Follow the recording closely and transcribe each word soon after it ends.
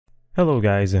Hello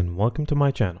guys and welcome to my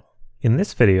channel. In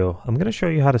this video, I'm going to show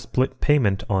you how to split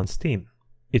payment on Steam.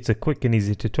 It's a quick and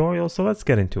easy tutorial, so let's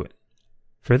get into it.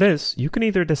 For this, you can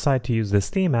either decide to use the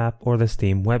Steam app or the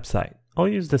Steam website. I'll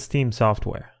use the Steam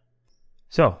software.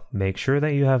 So, make sure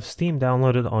that you have Steam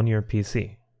downloaded on your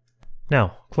PC.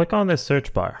 Now, click on this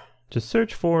search bar. Just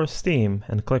search for Steam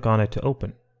and click on it to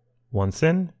open. Once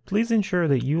in, please ensure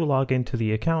that you log into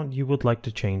the account you would like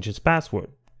to change its password.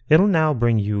 It'll now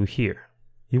bring you here.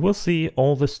 You will see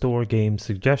all the store game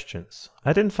suggestions.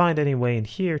 I didn't find any way in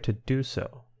here to do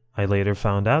so. I later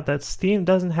found out that Steam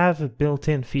doesn't have a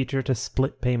built-in feature to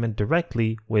split payment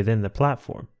directly within the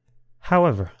platform.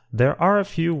 However, there are a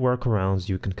few workarounds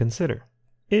you can consider.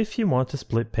 If you want to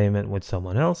split payment with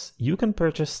someone else, you can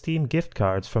purchase Steam gift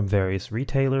cards from various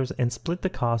retailers and split the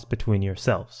cost between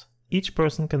yourselves. Each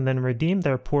person can then redeem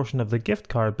their portion of the gift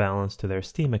card balance to their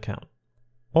Steam account.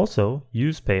 Also,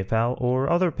 use PayPal or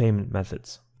other payment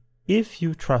methods. If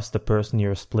you trust the person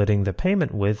you're splitting the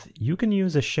payment with, you can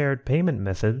use a shared payment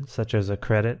method such as a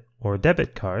credit or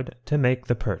debit card to make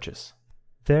the purchase.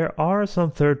 There are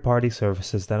some third-party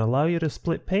services that allow you to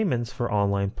split payments for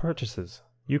online purchases.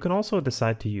 You can also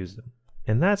decide to use them.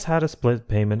 And that's how to split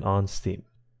payment on Steam.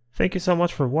 Thank you so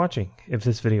much for watching. If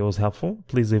this video was helpful,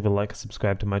 please leave a like and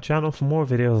subscribe to my channel for more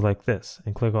videos like this,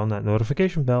 and click on that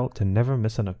notification bell to never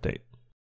miss an update.